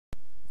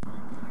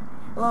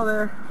Hello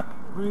there,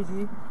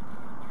 Breezy.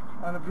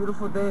 On a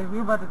beautiful day,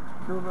 we're about to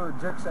do a little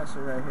jerk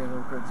session right here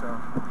real quick, so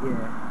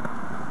yeah.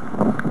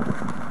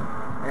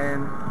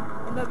 And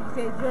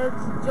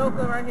NWKJERKZ,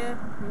 Joker right here.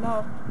 You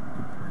know,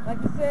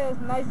 like you said,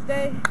 it's a nice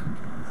day.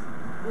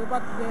 We're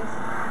about to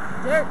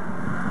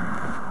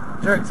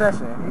just jerk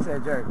session. He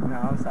said jerk. No,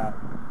 I'm sorry.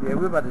 Yeah,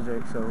 we're about to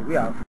jerk, so we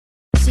out.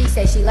 She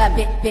say she love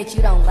me, bitch,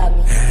 you don't love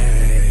me.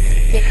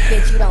 Hey,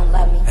 bitch, you don't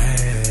love me.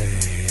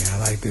 hey, I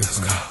like this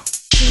one.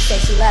 She say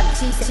she love me.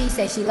 She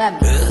say she love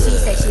me. She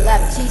say she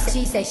love me. She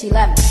say she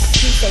love me.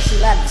 She say she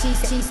love me.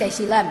 She say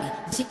she love me.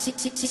 She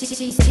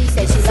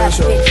say she love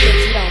me.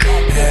 Bitch, you don't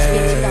love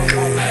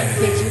me.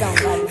 Bitch, you don't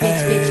love me.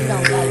 Bitch, you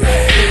don't love me.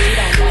 Bitch, you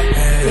don't love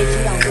me. Bitch,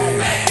 you don't love me. Bitch, you don't love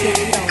me. Bitch,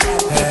 you don't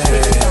love me. Bitch,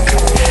 you don't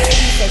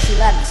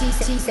love me.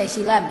 She say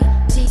she love me.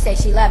 She say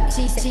she love me.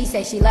 She say she love me. She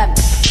say she love me.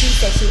 She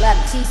say she love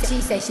me.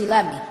 She say she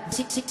love me.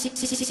 She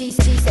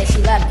say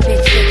she love me.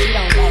 Bitch, you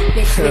don't love me.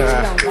 Bitch, you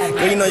don't love me.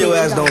 Girl, you know your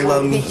ass don't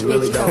love me. You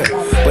really don't.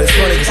 But it's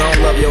funny cause I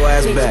don't love your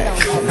ass back.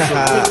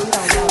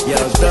 Yo,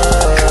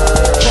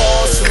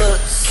 false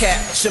looks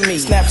capture me.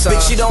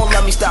 Bitch, you don't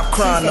love me, stop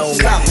crying on me.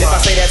 If I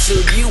say that to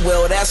you,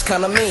 well, that's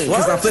kinda mean.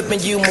 Cause I'm flipping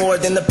you more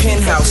than the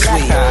penthouse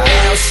suite.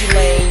 Now she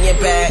laying your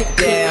back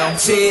down,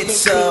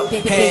 tits up,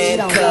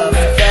 handcuffed,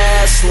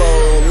 fast,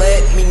 slow,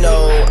 let me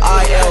know.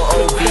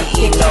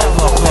 ILOVE, no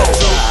ho-ho.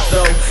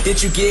 Though,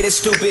 did you get it,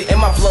 stupid? And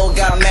my flow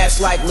got a match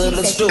like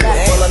little stupid.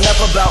 Well, enough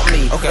about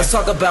me, let's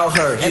talk about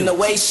her. And the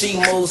way she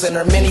moves in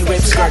her mini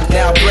rib skirt.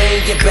 Now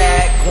bring it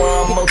back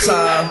one more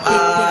time.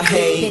 I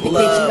hate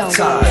love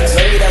ties.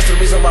 Maybe that's the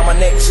reason why my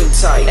neck too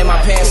tight and my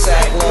pants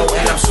sag low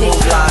and I'm smooth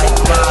like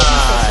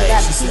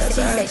mine. She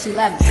say she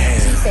love me.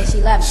 She say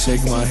she love me.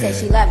 Shake my head.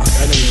 She love me.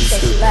 She say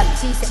she love me.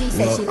 She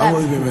say she love me. I'm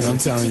only women, I'm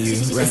telling you.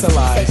 It's a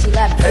lie. She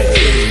love me.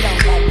 Bitch, you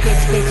don't love me.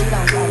 Bitch, you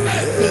don't love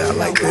me. I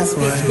like this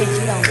one. Bitch,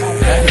 you don't love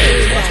me.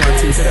 Watch my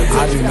two-step. I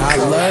do not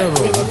love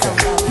them. Okay,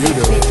 you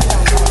do.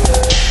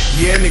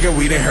 Yeah, nigga,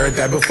 we done heard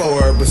that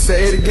before, but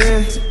say it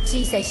again.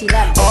 She say she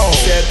love me. Oh,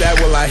 said that,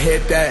 well I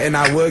hit that, and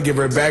I would give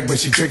her back, but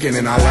she tricking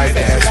and I like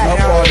that. Up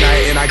all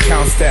night and I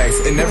count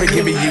stacks, and never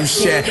giving you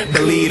shit,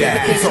 believe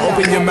that. So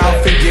open your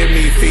mouth and give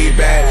me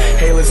feedback.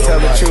 Hey, let's tell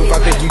the truth, I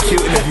think you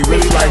cute, and if you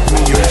really like me,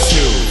 you'll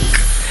choose.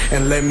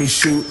 And let me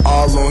shoot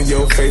all on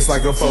your face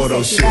like a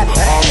photo shoot.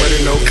 All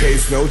murder, no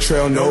case, no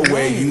trail, no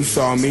way. You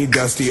saw me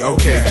dusty,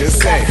 okay,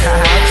 just say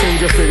I changed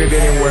your figure,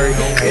 didn't work,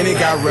 and it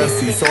got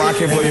rusty. So I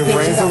can blow your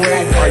brains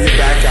away, or you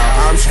back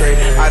out, I'm straight.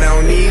 I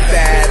don't need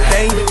that,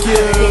 thank you.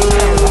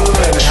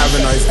 And have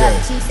a nice day.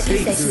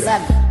 Peace.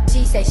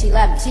 She say she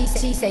love me. She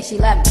say she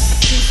love me.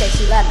 She say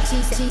she love me.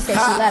 She say she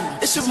love me.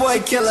 It's your boy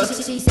Killer.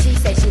 She say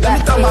she love me. Let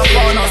me throw my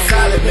phone on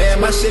silent, man.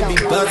 My shit be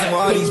buzzing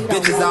with all these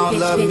bitches I don't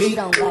love me.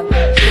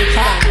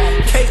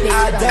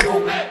 K.I.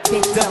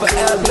 double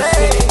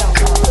L.A.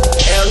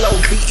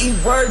 L.O.V.E.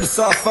 word, it's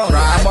all phone.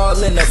 I'm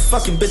all in the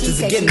fucking bitches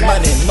and getting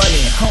money and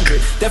hungry.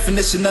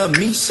 Definition of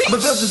me. I'm a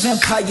business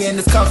empire and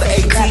it's called the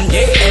 18.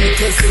 And it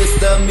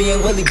consists of me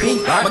and Willie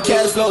B. My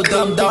cash flow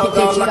dumb dog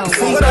all I can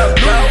see. What up,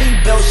 bro?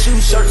 Belt,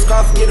 shoes, shirts,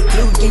 scarf, get a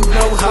clue. You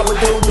know how I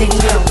do, nigga,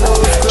 get a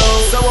clothes.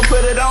 So I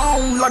put it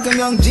on like a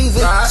young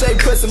Jesus. Shake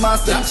pussy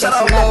monster. Shout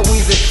out Lil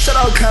Weezy. Shout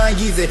out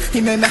Kanye.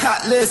 He made the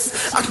hot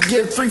list. I could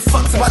give 3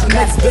 fucks about the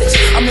next bitch.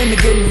 I'm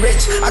into getting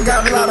rich. I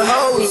got a lot of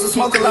hoes, so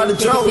smoke a lot of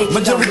dope.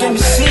 Majority give me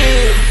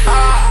shit.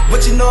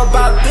 What you know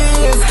about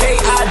this?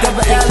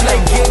 K.I.double-L.A.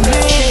 get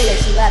me.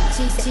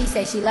 She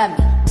say she love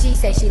me. She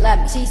say she love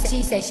me. She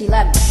say she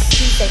love me.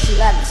 She say she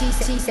love me.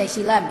 She say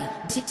she love me.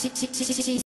 She say she love me.